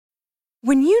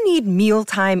When you need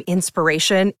mealtime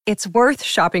inspiration, it's worth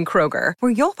shopping Kroger,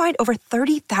 where you'll find over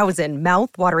 30,000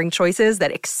 mouth-watering choices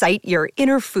that excite your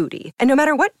inner foodie. And no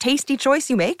matter what tasty choice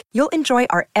you make, you'll enjoy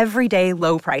our everyday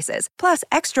low prices, plus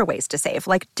extra ways to save,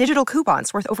 like digital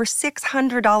coupons worth over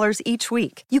 $600 each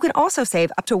week. You can also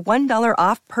save up to $1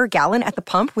 off per gallon at the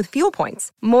pump with fuel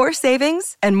points. More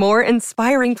savings and more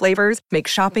inspiring flavors make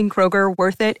shopping Kroger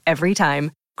worth it every time.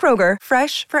 Kroger,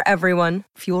 fresh for everyone.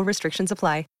 Fuel restrictions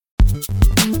apply.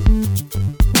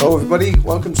 Hello everybody,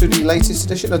 welcome to the latest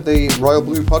edition of the Royal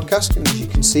Blue podcast, and as you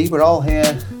can see we're all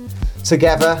here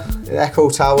together in Echo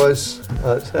Towers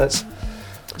at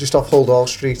just off Hull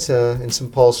Street in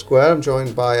St Paul's Square. I'm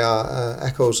joined by our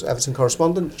Echo's Everton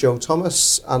correspondent Joe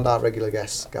Thomas and our regular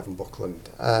guest Gavin Buckland.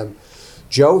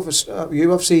 Joe,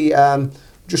 you obviously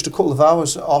just a couple of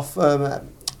hours off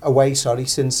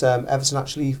since Everton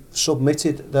actually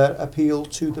submitted their appeal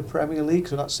to the Premier League,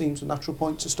 so that seems a natural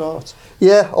point to start.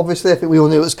 Yeah, obviously I think we all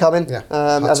knew it was coming. Yeah,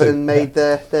 Everton made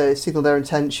their signal their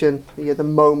intention the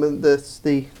moment that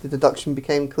the deduction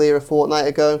became clear a fortnight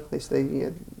ago.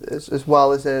 As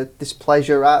well as their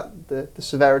displeasure at the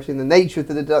severity and the nature of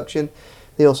the deduction,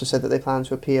 they also said that they plan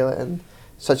to appeal it, and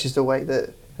such is the way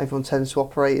that everyone tends to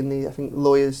operate I think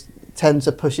lawyers tend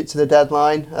to push it to the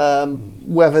deadline.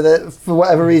 For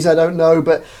whatever reason, I don't know,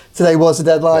 but today was the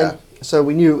deadline. Yeah. So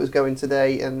we knew it was going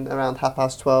today, and around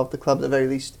 12:30, the club at the very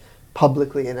least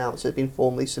publicly announced it had been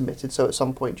formally submitted. So at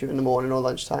some point during the morning or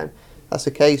lunchtime, that's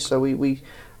the case. So we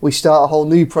start a whole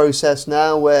new process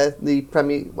now where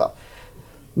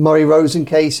Murray Rose and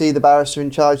Casey, the barrister in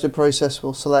charge of the process,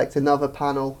 will select another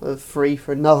panel of 3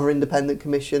 for another independent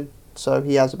commission. So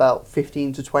he has about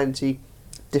 15 to 20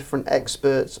 different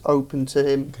experts open to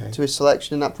him, to his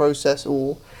selection in that process,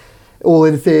 all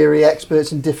in theory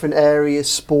experts in different areas,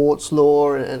 sports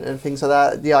law and things like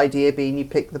that. The idea being you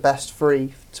pick the best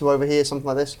 3 to overhear something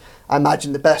like this. I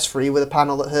imagine the best 3 were the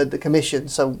panel that heard the commission,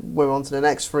 so we're on to the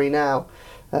next 3 now.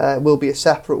 It will be a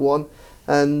separate one,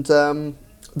 and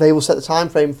they will set the time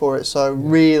frame for it. So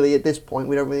really at this point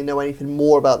we don't really know anything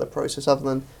more about the process other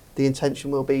than the intention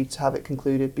will be to have it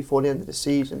concluded before the end of the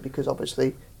season, because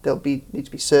obviously need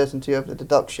to be certainty over the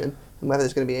deduction and whether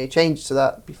there's going to be any changes to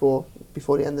that before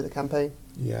the end of the campaign.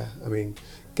 Yeah, I mean,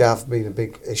 Gav being a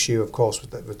big issue, of course,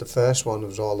 with the first one, it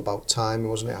was all about time,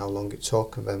 wasn't it? How long it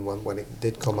took, and then when it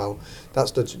did come out,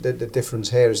 that's the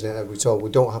difference here, isn't it? We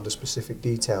don't have the specific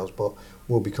details, but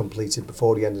will be completed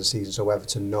before the end of the season, so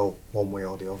Everton know one way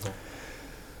or the other.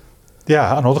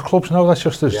 Yeah, and other clubs know that's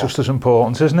just as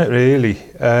important, isn't it? Really,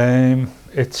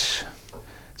 it's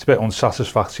a bit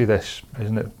unsatisfactory, this,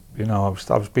 isn't it?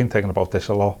 I've been thinking about this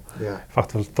a lot. Yeah. In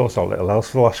fact, I've thought about little else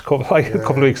for the last couple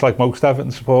of weeks, like most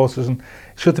Everton supporters, and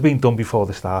it should have been done before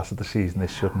the start of the season,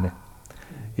 this, shouldn't it?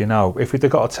 If we'd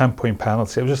have got a 10-point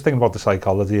penalty, I was just thinking about the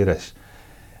psychology of this,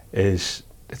 it's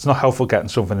not helpful getting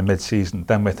something in mid-season,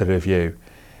 then with a review.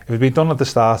 If it had been done at the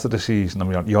start of the season,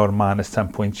 you're minus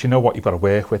 10 points, you know what you've got to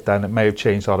work with then. It may have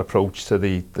changed our approach to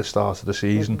the start of the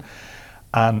season. Mm-hmm.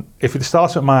 And if it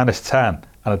starts at minus 10,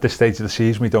 and at this stage of the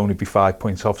season we'd only be 5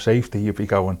 points off safety, you'd be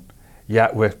going,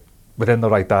 we're in the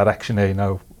right direction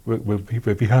here,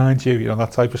 we're behind you,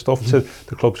 that type of stuff to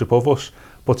the clubs above us.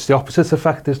 But it's the opposite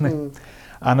effect, isn't it?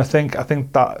 And I think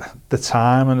that the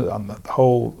time and the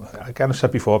whole, again I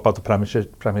said before about the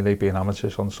Premier League being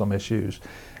amateurs on some issues,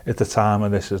 at the time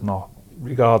of this is not,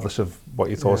 regardless of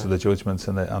what you thought of the judgments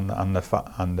and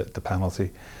the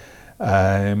penalty,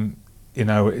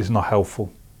 it is not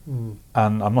helpful.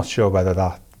 And I'm not sure whether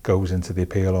that goes into the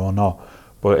appeal or not,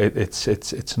 but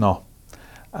it's not.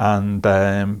 And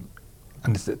the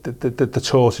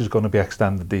torch is going to be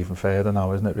extended even further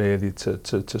now, isn't it, really,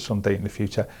 to some date in the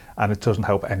future, and it doesn't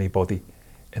help anybody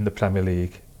in the Premier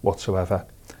League whatsoever.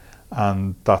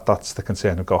 And that's the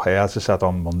concern I've got here. As I said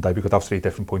on Monday, we could have 3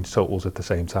 different points totals at the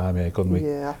same time here, couldn't we?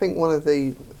 Yeah, I think one of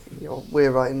the,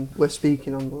 we're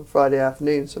speaking on Friday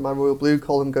afternoon, so my Royal Blue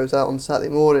column goes out on Saturday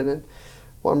morning, and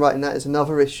what I'm writing at is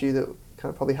another issue that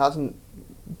kind of probably hasn't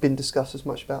been discussed as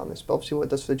much about on this, but obviously what it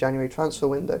does for the January transfer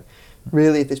window.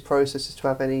 Really, if this process is to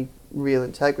have any real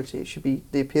integrity,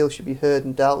 the appeal should be heard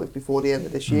and dealt with before the end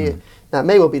of this year. Now, it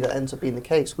may well be that ends up being the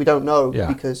case. We don't know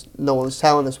because no one's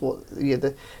telling us what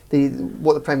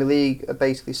what the Premier League are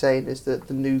basically saying is that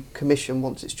the new commission,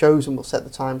 once it's chosen, will set the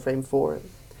time frame for it.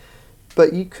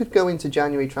 But you could go into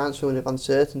January transfer window of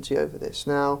uncertainty over this.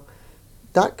 Now,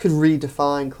 that could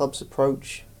redefine clubs'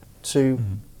 approach to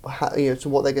to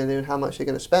what they're going to do and how much they're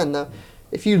going to spend. Now,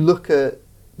 if you look at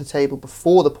the table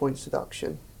before the points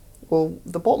deduction, well,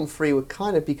 the bottom 3 were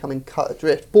kind of becoming cut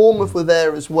adrift. Bournemouth were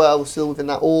there as well, still within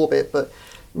that orbit, but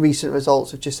recent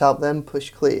results have just helped them push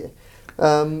clear.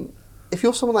 if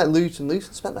you're someone like Luton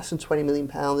spent less than £20 million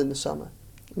in the summer.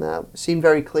 Now, it seemed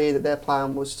very clear that their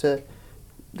plan was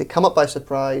they come up by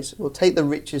surprise, we'll take the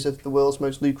riches of the world's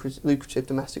most lucrative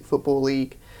domestic football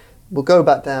league, we'll go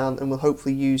back down and we'll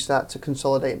hopefully use that to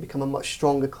consolidate and become a much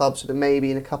stronger club so that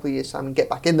maybe in a couple of years' time we get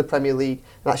back in the Premier League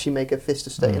and actually make a fist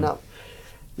of staying up.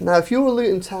 Now, if you're a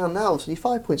Luton Town now, so you're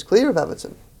 5 points clear of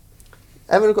Everton.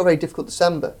 Everton have got a very difficult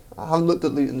December. I haven't looked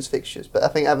at Luton's fixtures, but I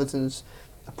think Everton's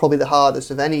probably the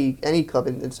hardest of any club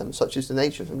in December, such as the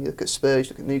nature of them. You look at Spurs,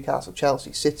 you look at Newcastle,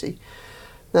 Chelsea, City.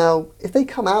 Now, if they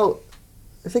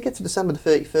get to December the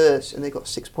 31st and they've got a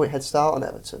 6 point head start on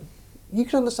Everton, you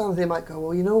can understand that they might go,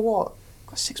 well, you know what, I've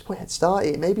got a 6 point head start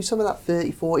here. Maybe some of that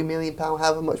 £30-40 million,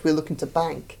 however much we're looking to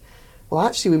bank, well,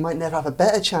 actually, we might never have a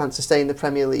better chance to stay in the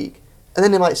Premier League. And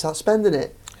then they might start spending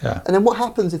it. Yeah. And then what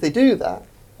happens if they do that?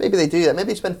 Maybe they do that. Maybe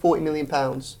they spend £40 million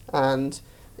and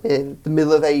in the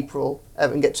middle of April,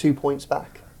 Everton get 2 points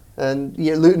back. And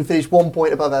Luton finish 1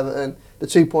 point above Everton. The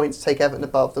 2 points take Everton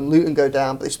above them. Luton go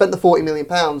down, but they spent the £40 million,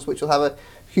 which will have a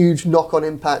huge knock-on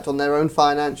impact on their own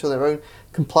financial, their own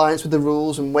compliance with the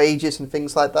rules and wages and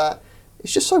things like that.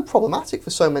 It's just so problematic for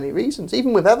so many reasons.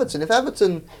 Even with Everton, if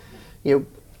Everton,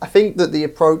 I think that the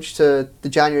approach to the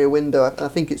January window, and I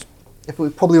think if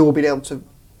we've probably all been able to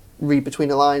read between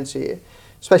the lines here,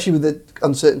 especially with the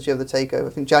uncertainty of the takeover.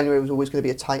 I think January was always going to be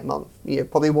a tight month.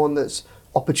 Probably one that's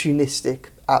opportunistic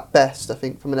at best, I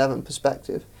think, from an Everton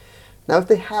perspective. Now, if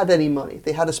they had any money, if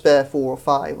they had a spare 4 or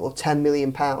 5 or £10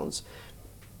 million,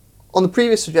 on the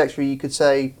previous trajectory, you could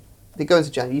say, they go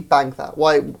into January, you bank that.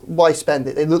 Why spend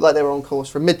it? They look like they were on course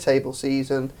for a mid-table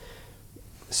season.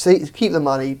 Keep the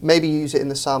money, maybe use it in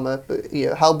the summer, but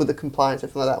help with the compliance,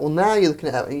 everything like that. Well, now you're looking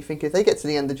at it and you think if they get to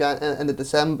the end of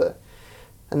December,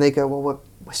 and they go, well,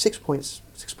 we're 6 points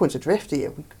adrift here.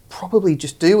 We could probably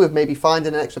just do with maybe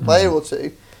finding an extra player or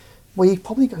two. Well, you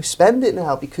probably go spend it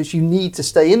now because you need to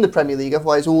stay in the Premier League.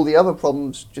 Otherwise, all the other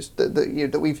problems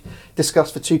that we've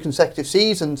discussed for 2 consecutive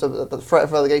seasons of the threat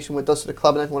of relegation, what it does to the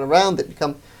club and everyone around it,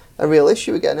 become a real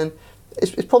issue again. And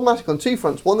it's problematic on 2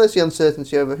 fronts. One, there's the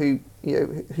uncertainty over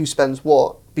who spends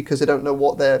what because they don't know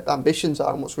what their ambitions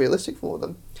are and what's realistic for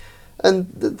them.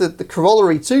 And the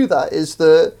corollary to that is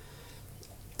that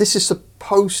this is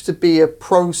supposed to be a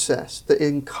process that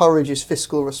encourages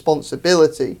fiscal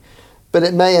responsibility, but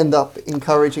it may end up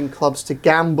encouraging clubs to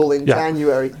gamble in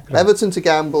January. Yeah. Everton to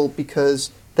gamble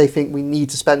because they think we need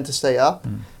to spend to stay up,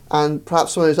 and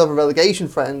perhaps some of those other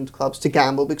relegation-threatened clubs to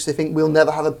gamble because they think we'll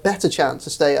never have a better chance to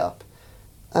stay up.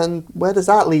 And where does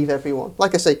that leave everyone?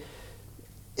 Like I say,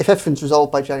 if everything's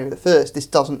resolved by January the 1st, this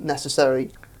doesn't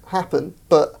necessarily happen,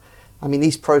 but I mean,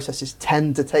 these processes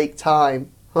tend to take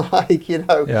time.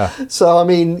 So I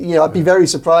mean, I'd be very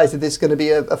surprised if this is going to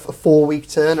be a 4-week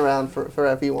turnaround for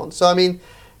everyone. So I mean,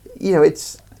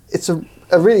 it's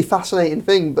a really fascinating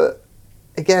thing. But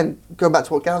again, going back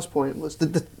to what Gav's point was,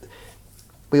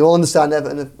 we all understand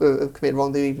Everton have committed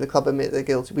wrongdoing. Even the club admit they're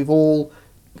guilty. We've all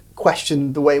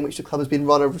questioned the way in which the club has been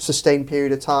run over a sustained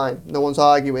period of time. No one's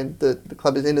arguing that the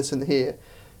club is innocent here,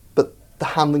 but the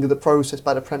handling of the process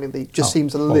by the Premier League just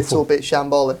seems a little bit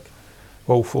shambolic.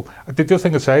 Woeful. I did the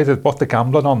thing to say that what they're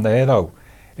gambling on there, though,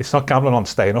 it's not gambling on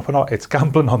staying up or not, it's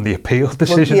gambling on the appeal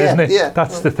decision, isn't it? Yeah.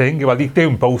 That's the thing. Well, you're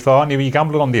doing both, aren't you? You're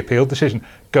gambling on the appeal decision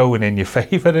going in your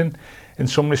favour in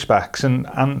some respects, and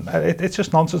it's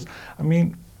just nonsense. I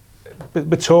mean,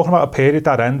 we're talking about a period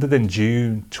that ended in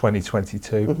June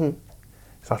 2022. So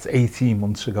that's 18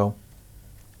 months ago.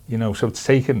 So it's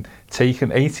taken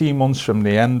 18 months from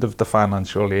the end of the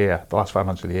financial year, the last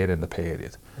financial year in the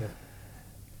period,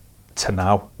 to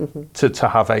now, to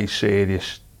have a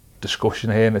serious discussion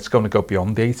here, and it's going to go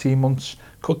beyond the 18 months.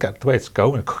 Could get the way it's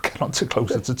going, it could get on to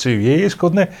closer to 2 years,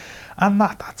 couldn't it? And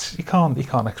that's you can't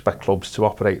expect clubs to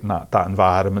operate in that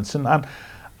environment. And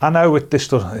I know this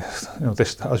doesn't,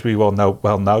 this, as we all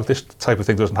know, this type of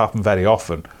thing doesn't happen very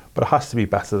often. But it has to be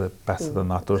better than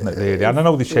that, doesn't it? Really, and I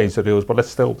know they changed the rules, but it's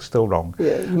still wrong.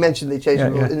 Yeah, you mentioned they changed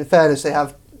the rules. In fairness, they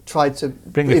have tried to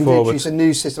introduce a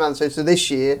new system. So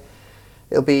this year,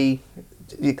 it'll be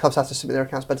the clubs have to submit their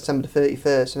accounts by December the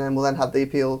 31st, and then we'll then have the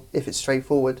appeal if it's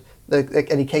straightforward.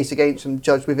 Any case against them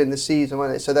judged within the season,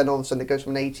 won't it? So then all of a sudden it goes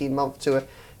from an 18-month to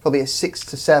probably a 6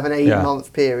 to 7,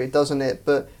 8-month period, doesn't it?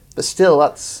 But still,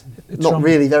 it's not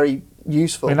really very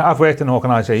useful. I mean, I've worked in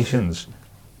organisations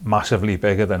massively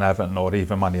bigger than Everton or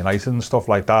even Man United and stuff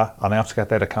like that, and they have to get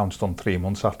their accounts done 3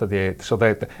 months after so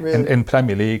really? in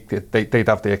Premier League they'd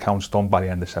have the accounts done by the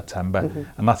end of September,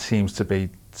 and that seems to be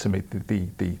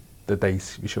the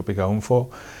date we should be going for.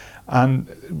 And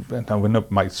we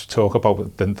might talk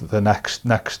about the next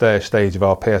stage of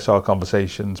our PSR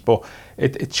conversations, but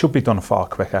it should be done far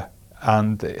quicker.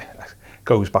 and it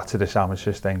goes back to this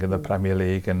amateur thing in the Premier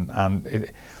League, and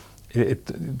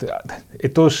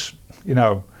it does, you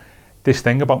know, this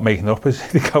thing about making up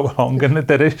as they go along, and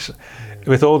there is,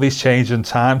 with all these changing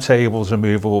timetables and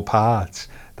movable parts,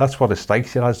 that's what it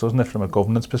strikes you as, doesn't it, from a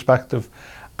governance perspective.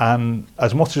 And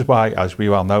as much as we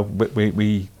well know,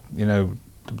 we you know,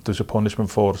 there's a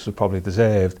punishment for us that's probably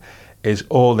deserved, is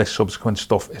all this subsequent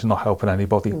stuff is not helping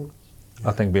anybody.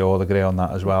 I think we all agree on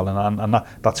that as well, and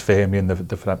that's firmly in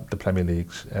the Premier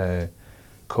League's you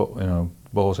know,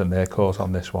 balls in their court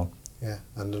on this one. Yeah,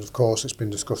 and of course it's been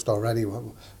discussed already what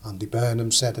Andy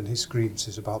Burnham said in his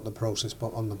grievances about the process,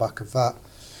 but on the back of that,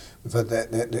 we've had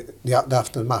the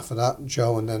aftermath of that,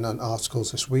 Joe, and then on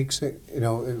articles this week, so, you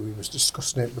know, we was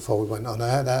discussing it before we went on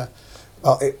air there.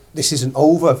 This isn't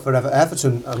over for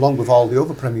Everton, along with all the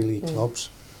other Premier League clubs,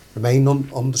 remain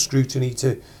under scrutiny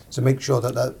to make sure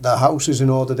that their house is in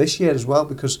order this year as well,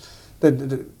 because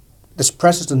this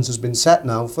precedent has been set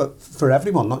now for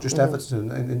everyone, not just Everton,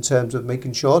 in terms of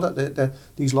making sure that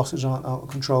these losses aren't out of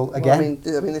control again.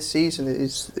 Well, I mean, this season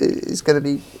is going to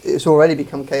be. It's already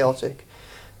become chaotic.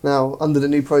 Now, under the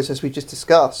new process we just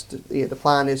discussed, the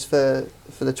plan is for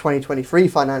the 2023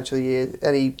 financial year,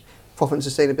 any profit and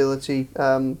sustainability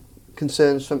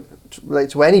concerns related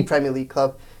to any Premier League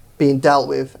club being dealt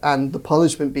with, and the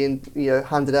punishment being, you know,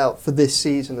 handed out for this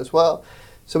season as well.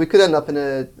 So we could end up in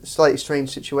a slightly strange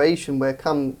situation where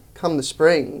come the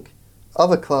spring,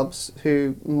 other clubs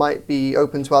who might be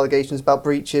open to allegations about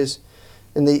breaches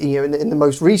in the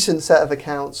most recent set of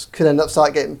accounts could end up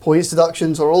start getting points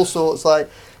deductions or all sorts. Like,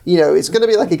 you know, it's going to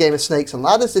be like a game of snakes and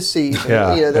ladders this season.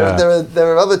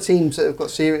 There are other teams that have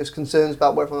got serious concerns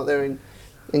about whether or not they're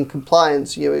in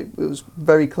compliance. You know, it was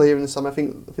very clear in the summer. I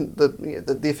think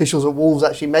the officials at Wolves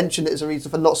actually mentioned it as a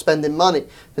reason for not spending money,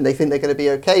 and they think they're going to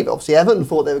be okay. But obviously, Everton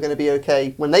thought they were going to be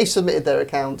okay when they submitted their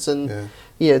accounts, and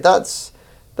you know, that's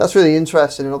really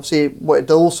interesting. And obviously, what it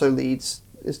also leads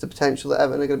is the potential that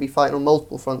Everton are going to be fighting on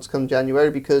multiple fronts come January,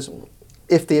 because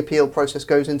if the appeal process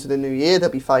goes into the new year, they'll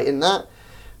be fighting that.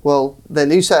 Well, their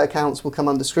new set of accounts will come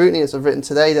under scrutiny. As I've written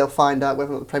today, they'll find out whether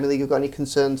or not the Premier League have got any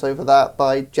concerns over that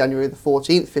by January the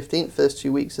 14th, 15th, first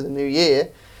 2 weeks of the new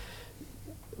year.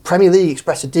 Premier League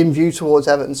expressed a dim view towards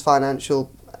Everton's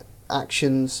financial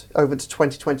actions over the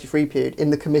 2023 period in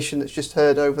the commission that's just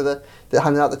heard over that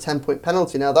handed out the 10-point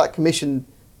penalty. Now, that commission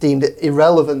deemed it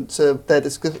irrelevant to their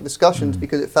discussions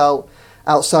because it fell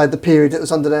outside the period that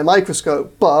was under their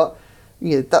microscope. But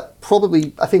you know, that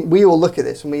probably, I think we all look at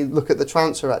this and we look at the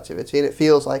transfer activity, and it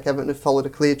feels like Everton have followed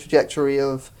a clear trajectory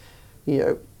of, you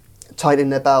know, tightening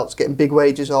their belts, getting big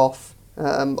wages off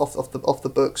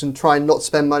the books, and trying not to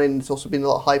spend money. And there's also been a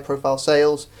lot of high-profile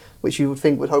sales, which you would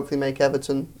think would hopefully make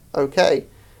Everton okay.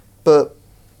 But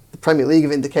the Premier League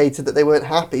have indicated that they weren't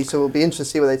happy, so it'll be interesting to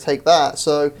see where they take that.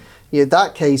 So, you know,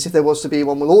 that case, if there was to be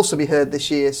one, will also be heard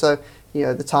this year. So, you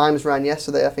know, the Times ran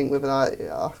yesterday, I think, with an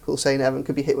article saying Everton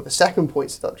could be hit with a second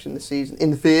points deduction this season,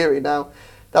 in theory. Now,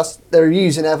 they're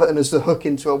using Everton as the hook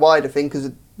into a wider thing,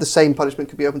 because the same punishment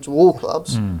could be open to all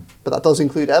clubs, but that does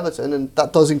include Everton, and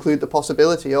that does include the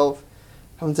possibility of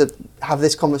having to have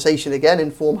this conversation again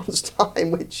in 4 months'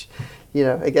 time, which, you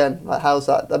know, again, like, how's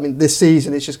that? I mean, this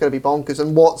season is just going to be bonkers,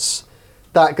 and what's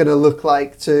that going to look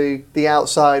like to the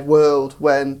outside world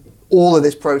when all of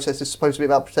this process is supposed to be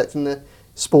about protecting the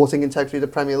sporting integrity of the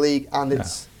Premier League and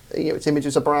its image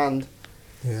as a brand?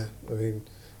 Yeah, I mean,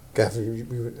 Gav,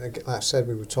 like I said,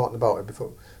 we were talking about it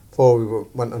before we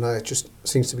went on air. It just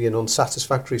seems to be an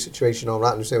unsatisfactory situation all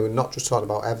right. And we're not just talking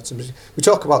about Everton. We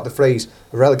talk about the phrase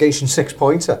a relegation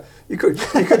 6-pointer. You could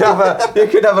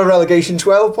have a relegation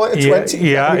 12-pointer, 20.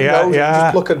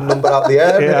 Just look at a number out the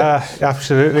air. Yeah,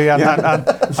 absolutely. And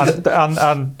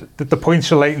the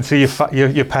points relating to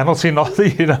your penalty, not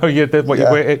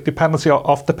the penalty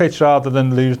off the pitch rather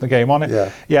than losing the game on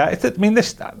it. I mean,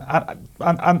 this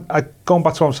and going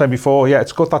back to what I was saying before. Yeah,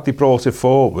 it's good that they brought it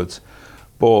forward.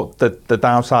 But the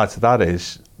downside to that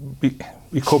is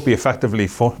we could be effectively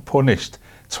punished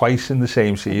twice in the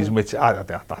same season, which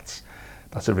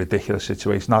that's a ridiculous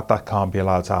situation. That can't be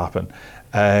allowed to happen.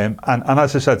 And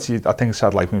as I said to you, I think I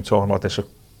said, like we were talking about this a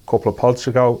couple of pods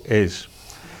ago, is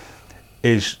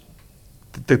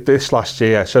this last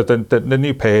year. So the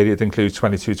new period includes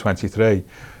 22-23.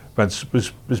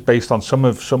 Was based on some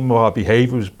of our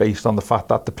behaviour was based on the fact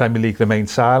that the Premier League remained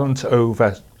silent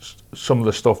over some of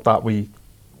the stuff that we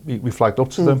flagged up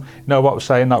to them. You know what we're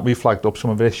saying, that we flagged up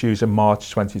some of the issues in March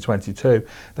 2022,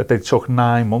 that they took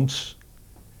 9 months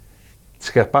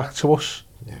to get back to us.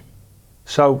 Yeah.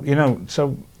 So, you know,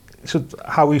 so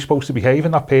how are we supposed to behave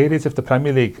in that period if the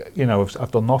Premier League, you know,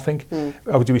 have done nothing?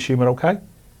 How would you assume we're okay?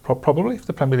 Probably, if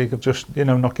the Premier League have just,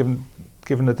 not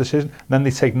given a decision. And then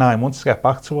they take 9 months to get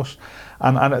back to us.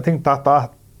 And I think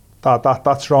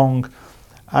that's wrong.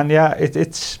 And yeah,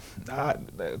 it's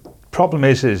problem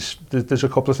is there's a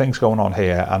couple of things going on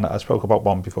here, and I spoke about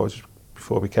one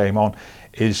before we came on,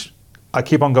 is I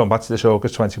keep on going back to this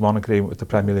August 21 agreement with the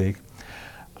Premier League,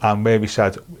 and where we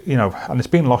said, and it's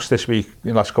been lost this week, in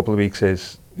the last couple of weeks,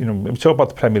 is, we talk about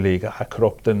the Premier League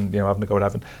corrupt and, having to go with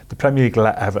Everton. The Premier League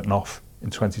let Everton off in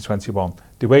 2021.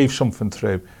 They waved something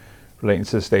through relating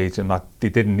to the stadium that they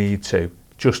didn't need to,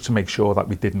 just to make sure that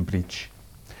we didn't breach.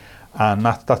 And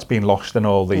that's been lost in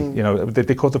all the,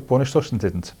 they could have punished us and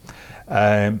didn't.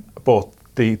 But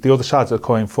the other side of the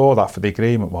coin for the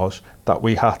agreement was that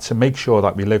we had to make sure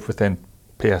that we live within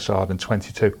PSR in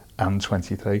 22 and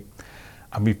 23.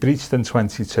 And we breached in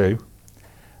 22,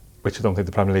 which I don't think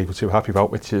the Premier League were too happy about,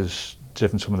 which is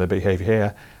driven some of their behaviour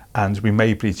here. And we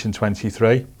may breach in 23.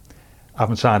 I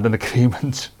haven't signed an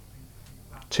agreement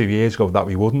 2 years ago that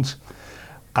we wouldn't.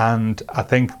 And I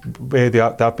think where they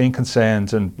have been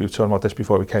concerned, and we were talking about this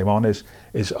before we came on, is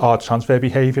our transfer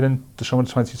behaviour in the summer of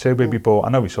 22, where we bought, I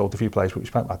know we sold a few players, but we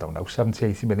spent,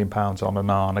 70-80 million pounds on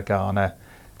Onana, Garner,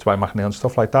 to buy McNeil and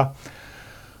stuff like that.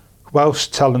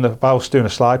 Whilst doing a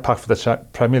slide pack for the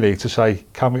Premier League to say,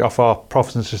 can we, off our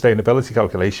profits and sustainability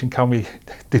calculation, can we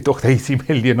deduct 80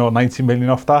 million or 90 million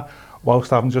off that,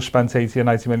 whilst having just spent 80 or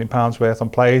 90 million pounds worth on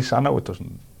players? I know it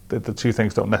doesn't, the two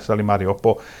things don't necessarily marry up,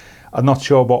 but I'm not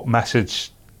sure what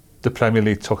message the Premier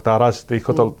League took that as. They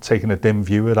could have taken a dim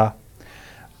view of that.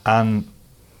 And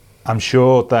I'm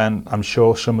sure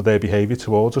some of their behaviour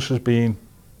towards us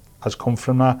has come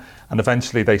from that. And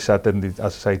eventually they said, as I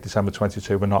say, December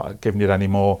 22, we're not giving you any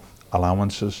more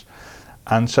allowances.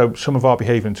 And so some of our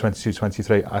behaviour in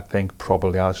 22-23, I think,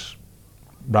 probably has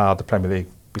riled the Premier League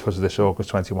because of this August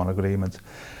 21 agreement.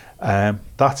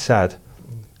 That said,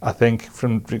 I think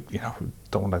we haven't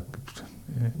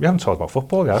talked about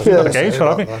football yet. We've got a game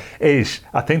for it.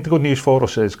 I think the good news for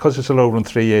us is, because it's a low-run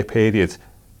 3-year period,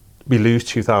 we lose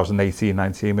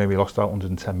 2018-19 where we lost about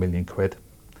 110 million quid.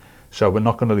 So we're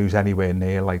not going to lose anywhere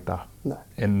near like that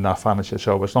in our financial.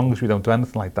 So as long as we don't do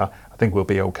anything like that, I think we'll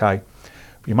be okay.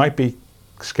 We might be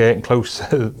skating close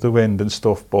to the wind and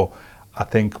stuff, but I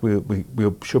think we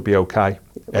should be okay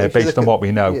based on what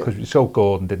we know, because we sold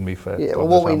Gordon, didn't we?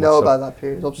 What we know about that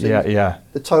period, obviously,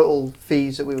 the total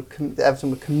fees that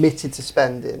Everton were committed to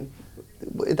spending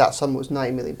that summer was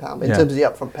 £90 million. In terms of the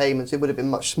upfront payments, it would have been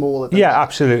much smaller than that.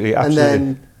 Absolutely. And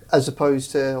then, as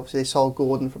opposed to, obviously, they sold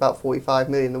Gordon for about 45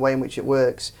 million, the way in which it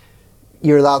works,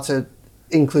 you're allowed to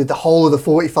include the whole of the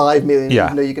 45 million,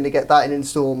 even though you're going to get that in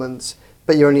instalments,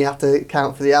 but you only have to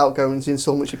account for the outgoings, the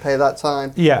instalments you pay at that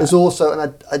time. There's also,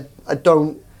 and I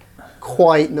don't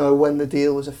quite know when the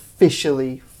deal was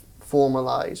officially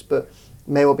formalised, but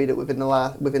it may well be that within the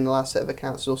last set of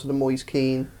accounts, there's also the Moise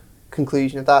Keane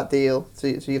conclusion of that deal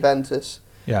to Juventus.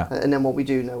 And then what we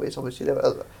do know is, obviously, there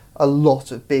were a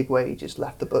lot of big wages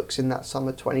left the books in that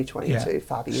summer 2022.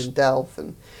 Fabian Delph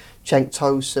and Cenk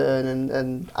Tosun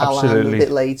and Alan a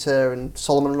bit later, and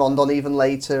Solomon Rondon even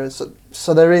later.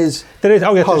 So there is hope, there's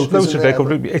loads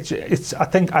of it's I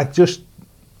think I just,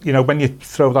 when you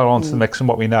throw that onto the mix and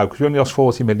what we know, because we only lost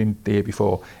 40 million the year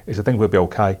before, I think we'll be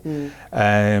okay.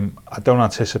 I don't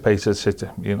anticipate it,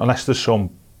 unless there's some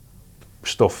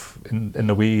stuff in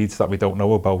the weeds that we don't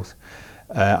know about.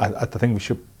 I think we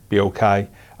should be okay.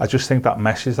 I just think that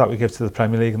message that we give to the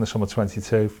Premier League in the summer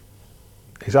 22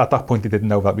 is, at that point they didn't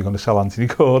know that we were going to sell Anthony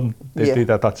Gordon. They did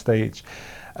at that stage.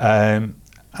 And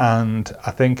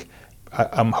I think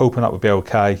I'm hoping that would be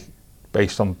okay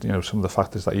based on some of the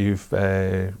factors that you've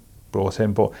brought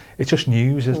in. But it's just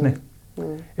news, isn't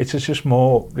it? It's just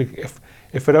more,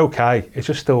 if we're okay, it's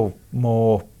just still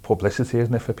more publicity,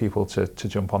 isn't it, for people to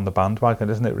jump on the bandwagon,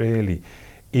 isn't it, really?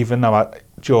 Even though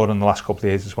during the last couple of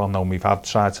years, as well known, we've had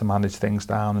tried to manage things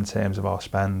down in terms of our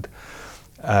spend,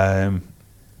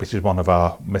 which is one of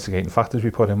our mitigating factors we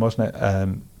put in, wasn't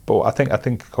it? But I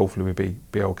think hopefully we'll be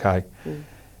okay.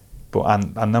 But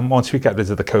and then once we get rid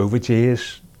of the COVID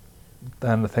years,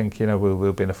 then I think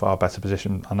we'll be in a far better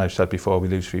position. And I've said before, we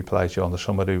lose 3 players during the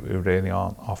summer who really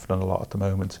aren't offering a lot at the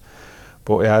moment.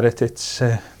 But it's.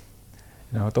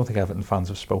 I don't think Everton fans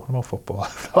have spoken about football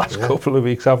the last couple of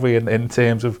weeks, have we? In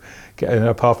terms of getting,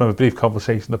 apart from a brief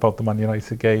conversation about the Man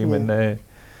United game in the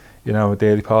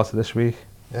early part of this week.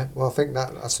 Yeah, well, I think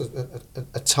that's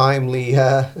a timely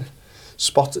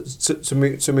spot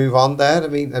to move on there. I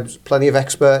mean, there's plenty of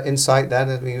expert insight there.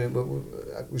 I mean,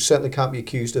 we certainly can't be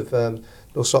accused of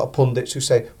those sort of pundits who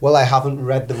say, "Well, I haven't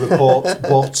read the report,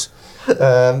 but."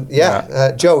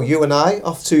 Joe, you and I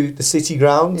off to the City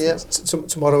Ground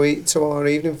tomorrow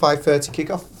evening, 5:30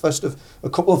 kickoff. First of a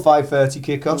couple of 5:30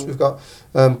 kickoffs we've got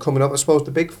coming up. I suppose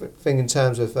the big thing in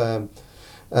terms of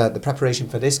the preparation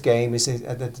for this game is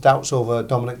the doubts over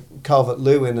Dominic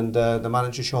Calvert-Lewin, and the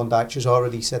manager Sean Dyche has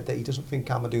already said that he doesn't think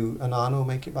Amadou Onana will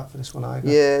make it back for this one either.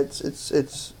 Yeah,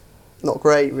 it's not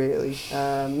great really.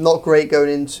 Not great going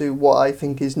into what I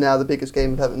think is now the biggest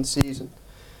game of Everton's season.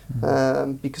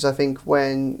 Because I think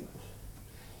when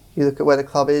you look at where the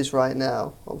club is right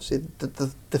now, obviously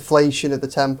the deflation of the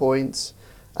 10 points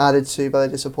added to by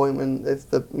the disappointment of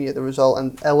the result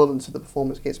and elements of the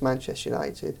performance against Manchester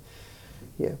United.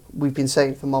 Yeah, we've been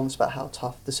saying for months about how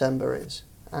tough December is,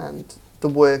 and the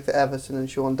work that Everton and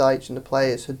Sean Dyche and the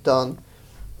players had done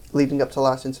leading up to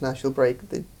last international break,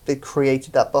 they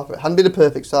created that buffer. It hadn't been a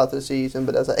perfect start to the season,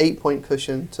 but there's an 8-point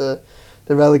cushion to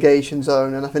the relegation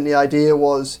zone, and I think the idea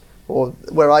was, or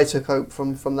where I took hope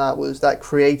from that, was that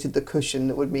created the cushion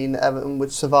that would mean that Everton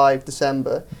would survive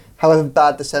December. However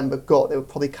bad December got, they would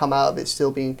probably come out of it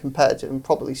still being competitive and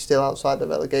probably still outside the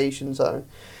relegation zone.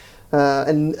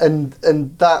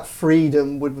 And that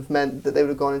freedom would have meant that they would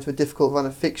have gone into a difficult run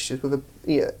of fixtures with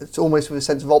it's almost with a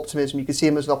sense of optimism. You can see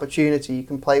them as an opportunity you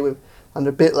can play with under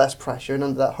a bit less pressure, and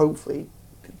under that hopefully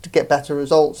to get better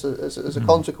results as a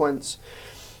consequence.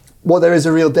 What there is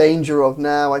a real danger of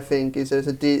now, I think, is there's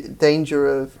a danger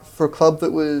of, for a club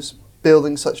that was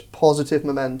building such positive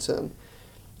momentum,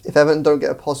 if Everton don't get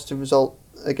a positive result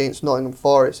against Nottingham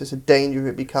Forest, there's a danger of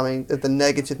it becoming, of the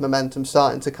negative momentum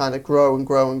starting to kind of grow and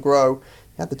grow and grow.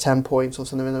 You had the 10 points or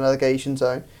something in the relegation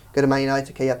zone. Go to Man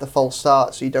United, okay, you have the false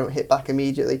start, so you don't hit back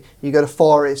immediately. You go to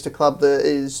Forest, a club that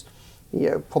is,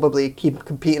 probably keep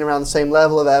competing around the same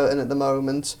level of Everton at the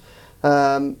moment.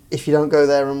 If you don't go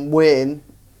there and win,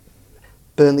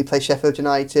 Burnley play Sheffield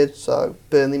United, so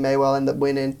Burnley may well end up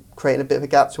winning, creating a bit of a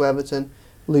gap to Everton.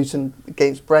 Luton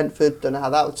against Brentford, don't know how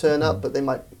that would turn up, but they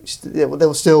might.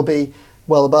 They'll still be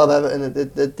well above Everton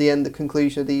at the end, the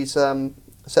conclusion of these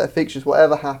set of fixtures.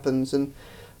 Whatever happens, and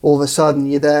all of a sudden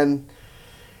you then,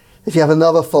 if you have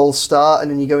another false start, and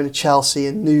then you go into Chelsea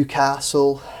and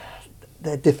Newcastle,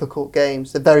 they're difficult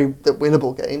games. They're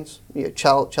winnable games.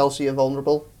 Chelsea are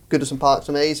vulnerable. Goodison Park's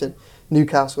amazing.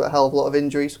 Newcastle got a hell of a lot of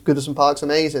injuries. Goodison Park's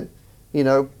amazing.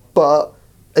 But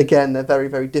again, they're very,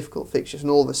 very difficult fixtures, and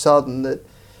all of a sudden that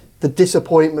the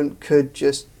disappointment could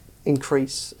just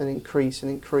increase and increase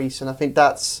and increase, and I think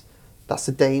that's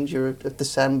the danger of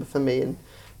December for me. And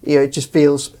it just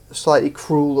feels slightly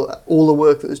cruel that all the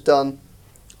work that was done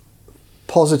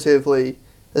positively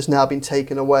has now been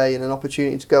taken away, and an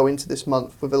opportunity to go into this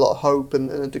month with a lot of hope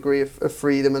and a degree of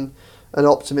freedom and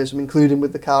optimism, including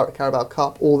with the Carabao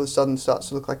Cup, all of a sudden starts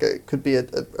to look like it could be a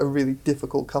really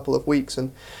difficult couple of weeks.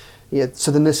 And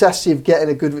so the necessity of getting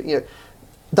a good,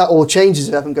 that all changes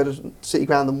if Everton go to City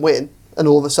Ground and win, and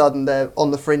all of a sudden they're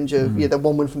on the fringe of they're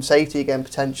one win from safety again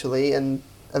potentially, and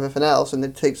everything else, and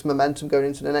it takes momentum going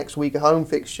into the next week of home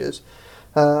fixtures.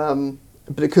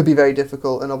 But it could be very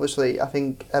difficult, and obviously I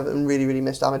think Everton really, really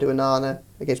missed Amadou Onana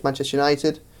against Manchester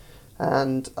United,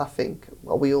 and I think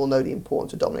we all know the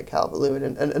importance of Dominic Calvert-Lewin,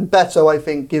 and Beto, I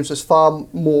think, gives us far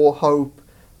more hope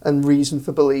and reason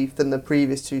for belief than the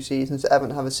previous two seasons that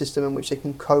Everton have a system in which they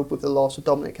can cope with the loss of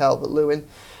Dominic Calvert-Lewin.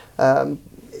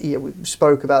 We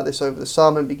spoke about this over the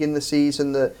summer and beginning of the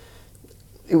season, that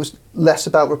it was less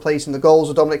about replacing the goals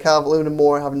of Dominic Calvert-Lewin and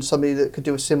more having somebody that could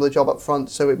do a similar job up front,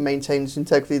 so it maintains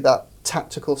integrity, that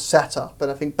tactical setup. And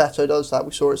I think Beto does that.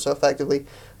 We saw it so effectively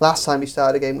last time he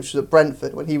started a game, which was at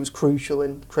Brentford, when he was crucial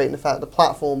in creating the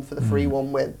platform for the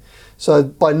 3-1 win. So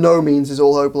by no means is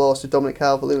all hope lost if Dominic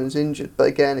Calvert-Lewin's injured, but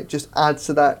again, it just adds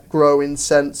to that growing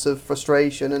sense of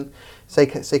frustration. And say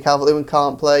Calvert-Lewin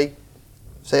can't play,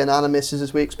 say Onana misses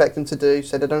as we expect him to do,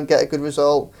 say they don't get a good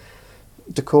result,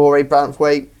 Decore,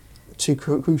 Branthwaite, two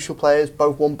crucial players,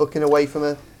 both one booking away from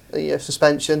a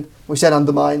suspension, which then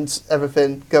undermines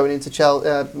everything going into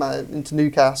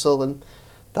Newcastle, and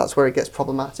that's where it gets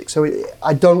problematic. So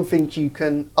I don't think you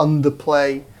can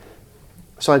overstate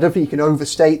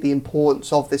the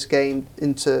importance of this game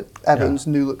into Everton's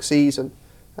new look season.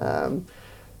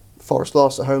 Forest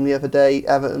lost at home the other day.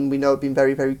 Everton, we know, have been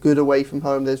very, very good away from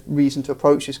home. There's reason to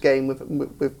approach this game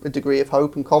with a degree of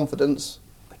hope and confidence.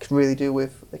 They could really do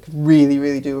with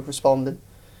responding.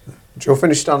 Joe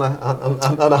finished on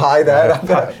a high there.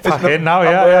 Back in now,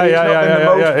 the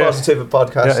most positive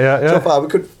podcast so far. We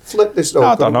could flip this though.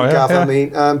 I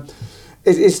mean,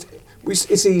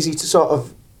 it's easy to sort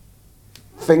of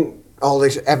think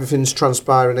everything's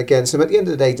transpiring against them. At the end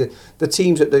of the day, the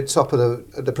teams at the top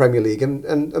of the Premier League,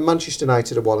 and Manchester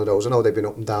United are one of those. I know they've been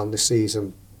up and down this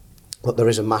season, but there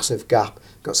is a massive gap.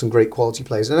 Got some great quality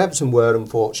players, and Everton were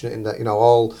unfortunate in that, you know,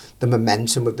 all the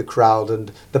momentum of the crowd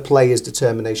and the players'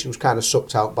 determination was kind of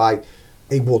sucked out by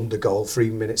a wonder goal 3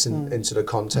 minutes into the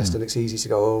contest, and it's easy to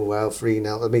go, oh well,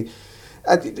 3-0. I mean,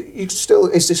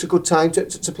 is this a good time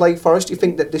to play Forest? Do you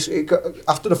think that this,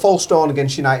 after the false dawn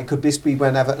against United, could this be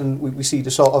when Everton we see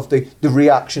the sort of the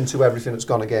reaction to everything that's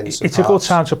gone against? It's a good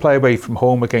time to play away from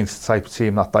home against the type of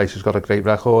team that Dyche has got a great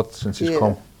record since he's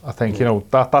come. I think you know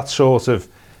that sort of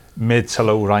mid to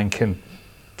low ranking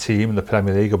team in the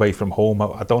Premier League away from home.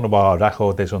 I don't know what our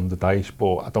record is under Dyche,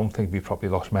 but I don't think we've probably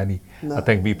lost many. No. I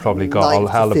think we've probably got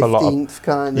a hell of a lot of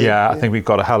I think we've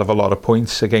got a hell of a lot of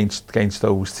points against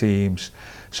those teams.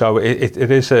 So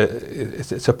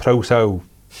it's a proto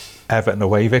Everton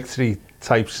away victory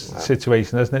type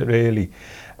situation, isn't it, really?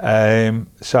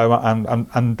 So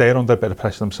and they're under a bit of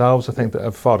pressure themselves. I think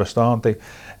that Forest, aren't they?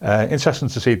 Interesting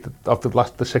to see that of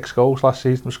the 6 goals last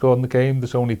season were scored in the game,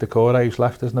 there's only Decore who's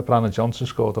left, isn't it? Brandon Johnson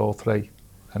scored all 3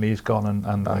 and he's gone,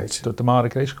 and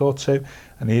Damara Gray scored 2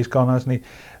 and he's gone, hasn't he?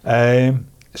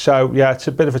 So yeah, it's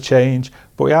a bit of a change,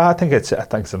 but yeah, I think it's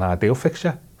an ideal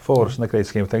fixture for us in the great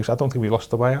scheme of things. I don't think we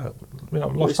lost away.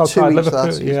 Lost outside Liverpool. That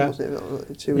was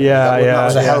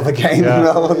a hell of a game.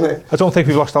 Wasn't it? I don't think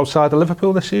we've lost outside of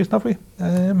Liverpool this season, have we?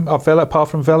 Or Villa, apart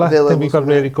from Villa. I think we've got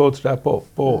really good, but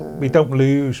we don't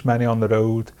lose many on the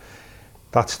road.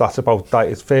 That's about that.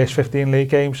 His first 15 league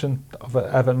games and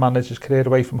Everton manager's career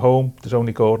away from home. There's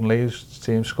only Gordon Lee's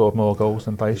team scored more goals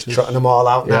than Dyche's. He's trotting them all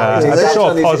out now. Yeah, it's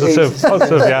all positive.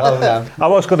 Yeah. I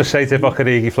was going to say to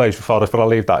Bucharigi plays for Forest, but I'll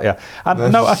leave that. Yeah,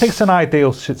 and no, I think it's an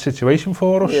ideal situation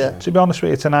for us. Yeah. To be honest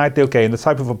with you, it's an ideal game. The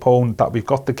type of opponent that we've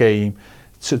got the game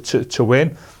to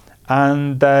win,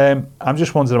 and I'm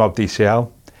just wondering about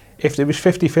DCL. If it was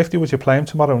 50-50, would you play him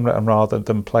tomorrow rather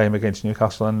than play him against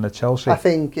Newcastle and Chelsea? I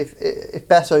think if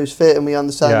Beto's fit and we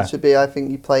understand it to be, I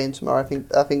think you play him tomorrow.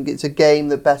 I think it's a game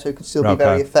that Beto could still be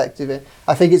very effective in.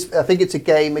 I think it's a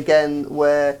game again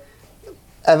where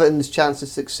Everton's chance of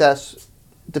success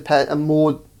are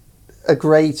more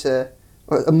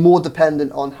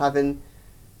dependent on having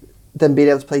them being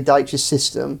able to play Dyche's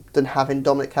system than having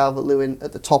Dominic Calvert-Lewin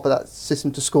at the top of that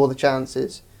system to score the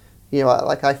chances. You know,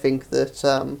 I think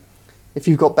that if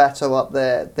you've got Beto up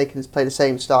there, they can play the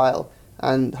same style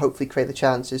and hopefully create the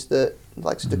chances that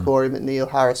like Decore, McNeil,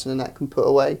 Harrison and that can put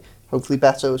away. Hopefully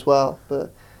Beto as well.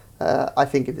 But I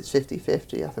think if it's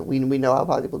 50-50, I think we know how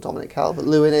valuable Dominic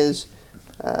Calvert-Lewin is.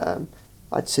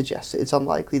 I'd suggest it's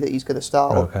unlikely that he's going to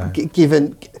start.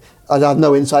 Given, I have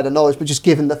no insider knowledge, but just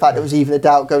given the fact there was even a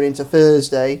doubt going into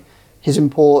Thursday, his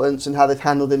importance and how they've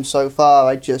handled him so far,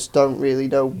 I just don't really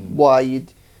know why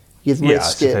you'd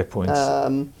risk it,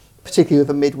 particularly with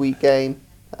a midweek game.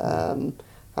 And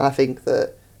I think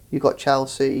that you've got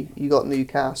Chelsea, you've got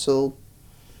Newcastle.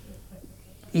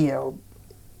 You know,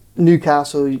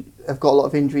 Newcastle have got a lot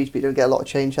of injuries, but you don't get a lot of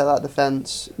change out of that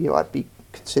defence. You know, I'd be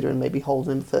considering maybe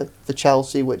holding for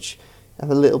Chelsea, which have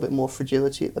a little bit more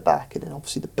fragility at the back. And then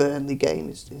obviously the Burnley game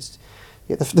is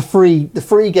the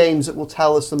three games that will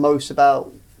tell us the most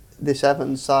about this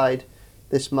Evans side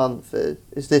this month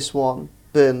is this one,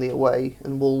 Burnley away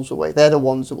and Wolves away. They're the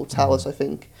ones that will tell us, I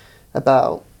think,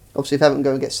 about, obviously if Everton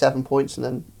go and get 7 points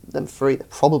and then 3, they're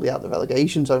probably out of the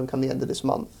relegation zone come the end of this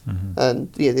month.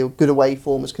 And the good away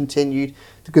form has continued,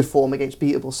 the good form against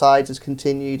beatable sides has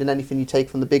continued, and anything you take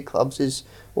from the big clubs the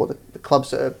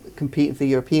clubs that are competing for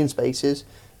European spaces,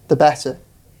 the better.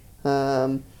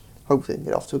 Hopefully they can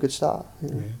get off to a good start.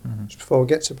 Just before we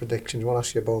get to predictions, I want to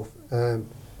ask you both, is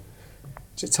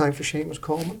it time for Seamus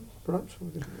Coleman, perhaps?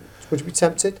 Would you be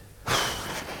tempted?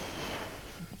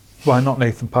 Why not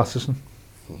Nathan Patterson?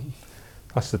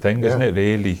 That's the thing, isn't it,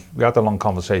 really? We had a long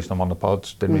conversation on the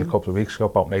pods, didn't we, a couple of weeks ago,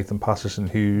 about Nathan Patterson,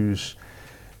 whose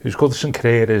Goodison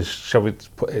career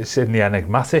it's in the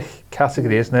enigmatic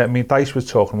category, isn't it? I mean, Dyche was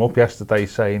talking him up yesterday,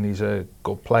 saying he's a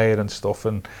good player and stuff,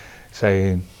 and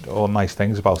saying all nice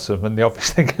things about him, and the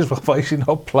obvious thing is, well, why is he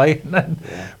not playing then?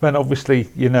 When obviously,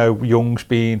 you know, Young's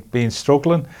been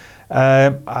struggling.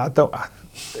 I don't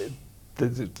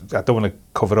want to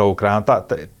cover all ground.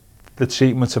 That the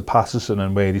treatment of Patterson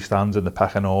and where he stands in the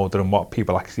pecking order and what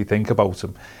people actually think about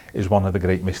him is one of the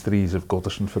great mysteries of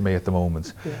Goodison for me at the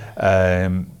moment.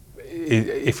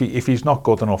 If he's not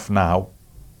good enough now,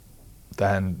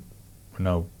 then you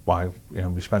know why. You know,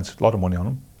 we spent a lot of money on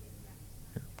him.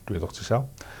 Do we look to sell?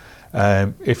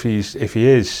 If he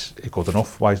is good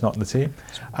enough, why he's not in the team?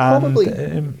 Probably.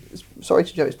 Sorry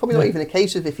to joke. It's probably not even a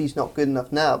case of if he's not good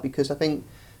enough now, because I think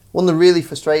one of the really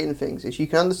frustrating things is you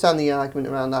can understand the argument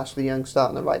around Ashley Young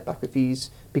starting at right back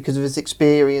because of his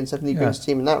experience, everything he brings to the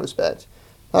team in that respect.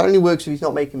 That only works if he's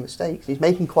not making mistakes. He's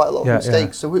making quite a lot of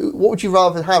mistakes. So what would you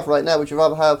rather have right now? Would you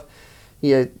rather have,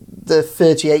 the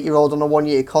 38-year-old on a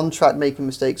 1-year contract making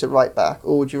mistakes at right back,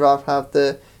 or would you rather have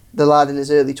the lad in his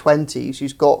early 20s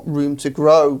who's got room to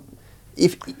grow?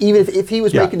 If he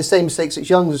was making the same mistakes that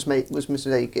Young was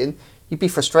making, you'd be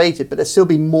frustrated, but there'd still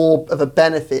be more of a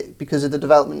benefit because of the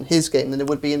development in his game than there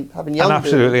would be in having Young. And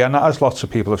absolutely, and as lots of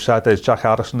people have said, there's Jack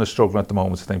Harrison is struggling at the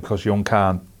moment, I think, because Young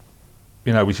can't.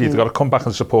 He's either got to come back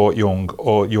and support Young,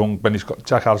 or Young, when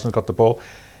Jack Harrison's got the ball,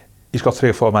 he's got 3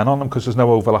 or 4 men on him because there's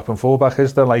no overlapping fullback,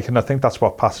 is there? And I think that's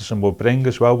what Patterson would bring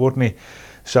as well, wouldn't he?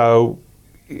 So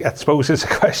I suppose it's a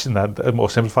question, a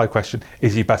more simplified question: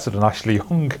 is he better than Ashley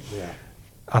Young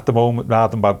at the moment,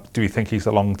 rather than do we think he's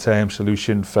the long-term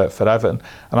solution for Everton?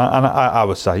 And I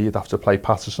would say you'd have to play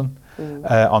Patterson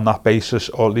on that basis,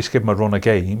 or at least give him a run of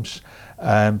games,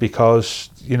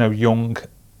 because Young.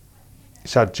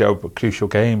 He's had crucial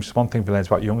games. One thing we learned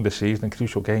about Young this season, in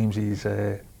crucial games, he's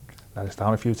let us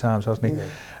down a few times, hasn't he?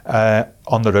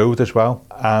 On the road as well.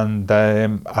 And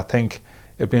I think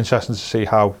it'd be interesting to see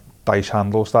how Dyche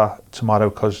handles that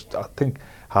tomorrow, because I think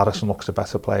Harrison looks a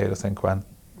better player,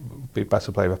 be a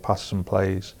better player if Patterson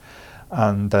plays.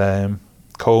 And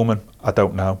Coleman, I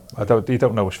don't know. You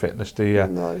don't know his fitness, do you?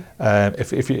 No.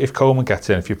 If Coleman gets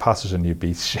in, if you Patterson, you'd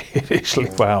be seriously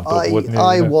wound up, wouldn't you?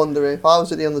 I wonder if I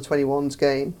was at the under-21s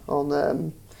game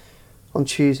on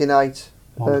Tuesday night.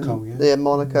 Monaco,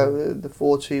 Monaco, the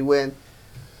 4-2 win.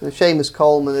 Seamus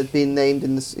Coleman had been named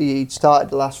he'd started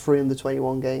the last 3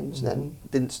 under-21 games, and then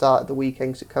didn't start at the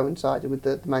weekend because it coincided with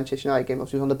the Manchester United game.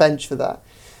 Obviously, he was on the bench for that.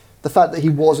 The fact that he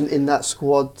wasn't in that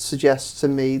squad suggests to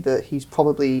me that he's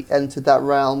probably entered that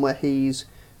realm where he's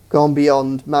gone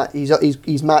beyond,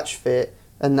 he's match fit,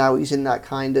 and now he's in that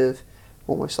kind of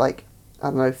almost like,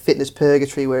 I don't know, fitness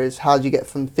purgatory, whereas how do you get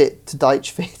from fit to Dyche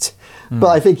fit? But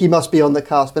I think he must be on the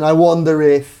cusp, and I wonder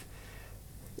if,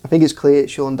 I think it's clear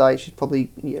Sean Dyche is probably,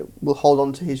 will hold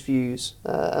on to his views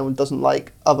and doesn't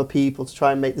like other people to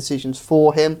try and make decisions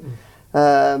for him.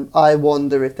 I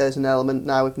wonder if there's an element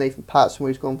now with Nathan Patterson,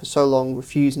 where he's gone for so long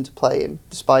refusing to play him,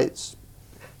 despite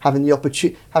having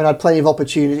had plenty of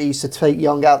opportunities to take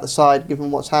Young out the side,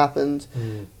 given what's happened,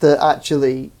 that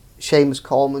actually Seamus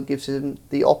Coleman gives him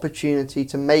the opportunity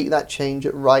to make that change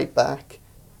at right back,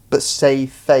 but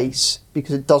save face,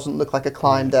 because it doesn't look like a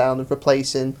climb down of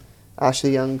replacing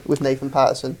Ashley Young with Nathan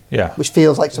Patterson, which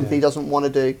feels like something he doesn't want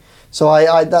to do. So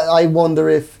I wonder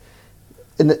if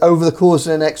over the course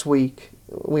of the next week,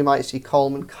 we might see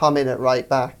Coleman come in at right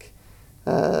back,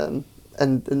 and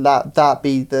that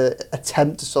be the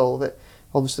attempt to solve it.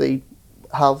 Obviously,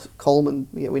 how Coleman,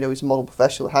 we know he's a model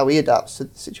professional, how he adapts to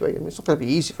the situation. I mean, it's not going to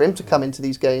be easy for him to come into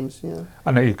these games.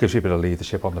 I know he gives you a bit of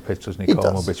leadership on the pitch, doesn't he,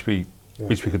 Coleman, which we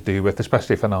could do with,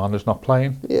 especially if Anana's not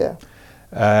playing. Yeah.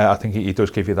 I think he does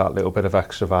give you that little bit of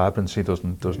extra vibrancy,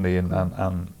 doesn't he,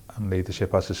 and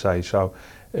leadership, as I say. So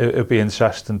it would be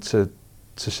interesting to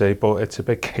see, but it's a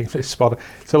big game this spot.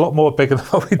 It's a lot more bigger than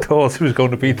what we thought it was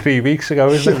going to be 3 weeks ago,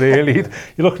 isn't it, really?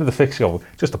 You look at the fixture,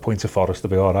 just a point of Forest to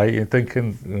be all right. You're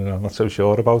thinking, I'm not so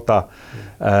sure about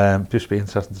that. Just be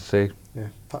interesting to see. Yeah,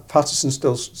 Patterson's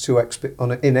still too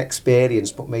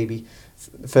inexperienced, but maybe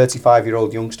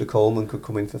 35-year-old youngster Coleman could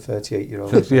come in for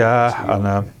 38-year-old.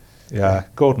 Yeah,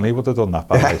 Gordon Lee would have done that,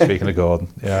 by the way, speaking of Gordon.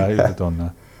 Yeah, he would have done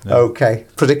that. Yeah. Okay,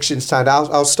 predictions time.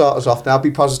 I'll start us off now. I'll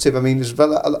be positive. I mean, there's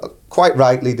been quite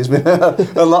rightly, there's been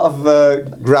a lot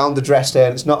of ground addressed there,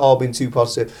 and it's not all been too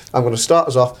positive. I'm going to start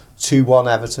us off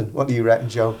 2-1 Everton. What do you reckon,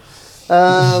 Joe?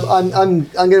 I'm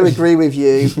going to agree with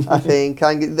you. I think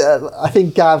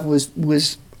Gav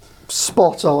was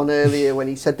spot on earlier when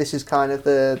he said this is kind of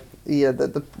the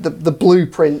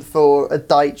blueprint for a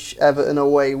Dyche Everton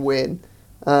away win.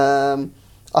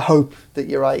 I hope that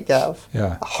you're right, Gav.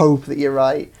 Yeah. I hope that you're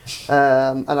right.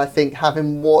 And I think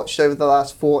having watched over the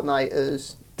last fortnight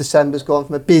as December's gone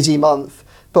from a busy month,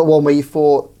 but one where you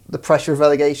thought the pressure of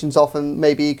relegation's off and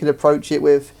maybe you could approach it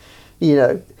with, we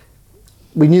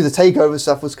knew the takeover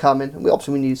stuff was coming. And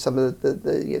we knew some of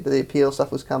the appeal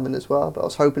stuff was coming as well. But I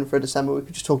was hoping for a December we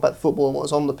could just talk about the football and what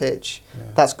was on the pitch. Yeah.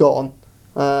 That's gone.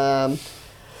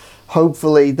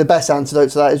 Hopefully the best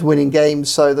antidote to that is winning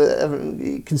games so that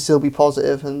everyone can still be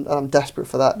positive, and I'm desperate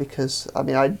for that because I'm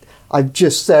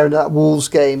just staring at that Wolves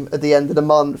game at the end of the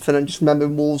month, and I'm just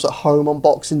remembering Wolves at home on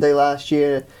Boxing Day last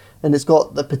year, and it's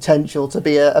got the potential to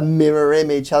be a mirror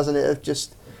image, hasn't it, of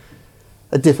just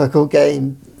a difficult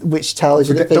game, which tells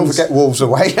you that Don't forget Wolves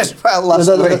away as well last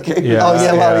week.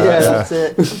 That's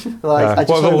it. Like,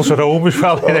 Wolves at home as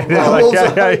well.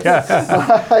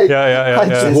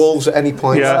 Wolves at any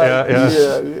point.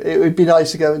 It would be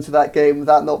nice to go into that game with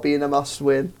that not being a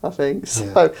must-win, I think.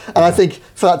 So, and I think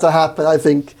for that to happen, I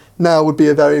think now would be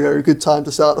a very, very good time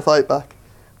to start the fight back.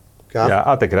 Yeah,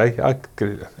 I'd agree. I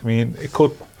mean, it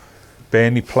could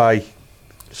Burnley play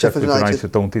Sheffield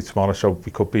United, don't they, tomorrow, so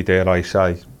we could be there, I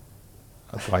say,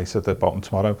 right at the bottom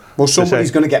tomorrow. Well,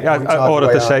 somebody's going to get points or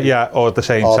at the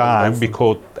same time, we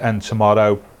could end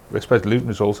tomorrow, especially Luton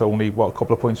is also only, a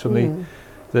couple of points from the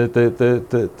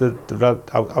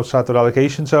outside the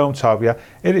relegation zone. So yeah,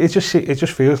 it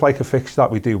just feels like a fix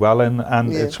that we do well in,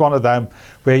 and it's one of them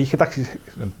where you could actually,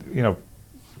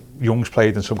 Young's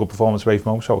played in some good performance away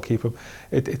from home, so I'll keep him.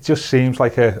 It just seems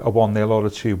like a 1-0 or a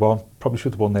 2-1. Probably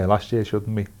should have won there last year,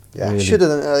 shouldn't we? Yeah, really. Should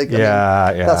have.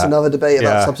 That's another debate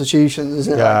about substitutions,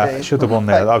 isn't it? Yeah, should have won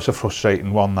there. That was a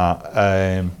frustrating one. That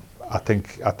I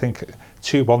think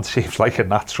 2-1 seems like a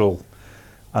natural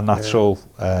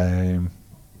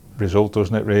result,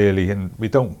 doesn't it? Really, and we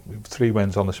don't 3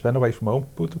 wins on the spin away from home.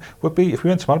 Would be if we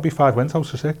win tomorrow, it'd be 5 wins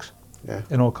out of 6. Yeah.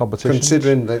 In all competitions.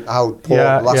 Considering how poor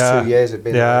the last 2 years have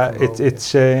been. Yeah,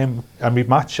 it's and we'd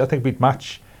match. I think we'd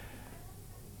match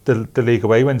the league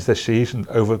away wins this season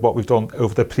over what we've done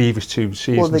over the previous 2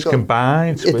 seasons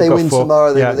combined. If they win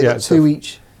tomorrow, they got 2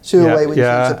 each. 2 away wins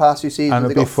each the past 2 seasons.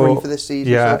 They got 3 for this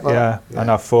season. And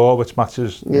our 4, which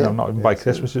matches, not even by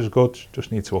Christmas, is good.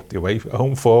 Just need to up the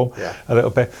home form a little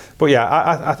bit. But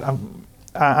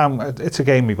I'm it's a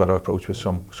game we've got to approach with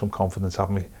some confidence,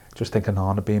 haven't we? Just think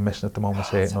Onana being missing at the moment,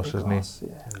 hurting us, isn't he?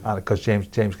 Because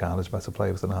James Garner's better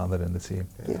player with Onana in the team.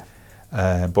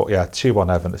 But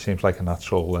 2-1 Everton, it seems like a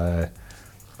natural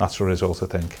result, I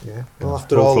think. Yeah. Well,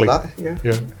 after all of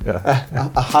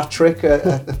that, a hat trick,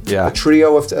 a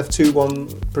trio of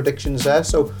 2-1 predictions there.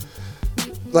 So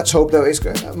let's hope that it's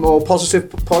a more positive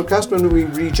podcast when we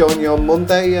rejoin you on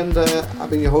Monday. And I've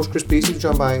been your host, Chris Beattie,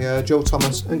 joined by Joe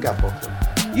Thomas and Gav Buckland.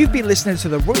 You've been listening to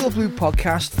the Royal Blue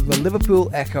podcast for the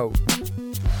Liverpool Echo.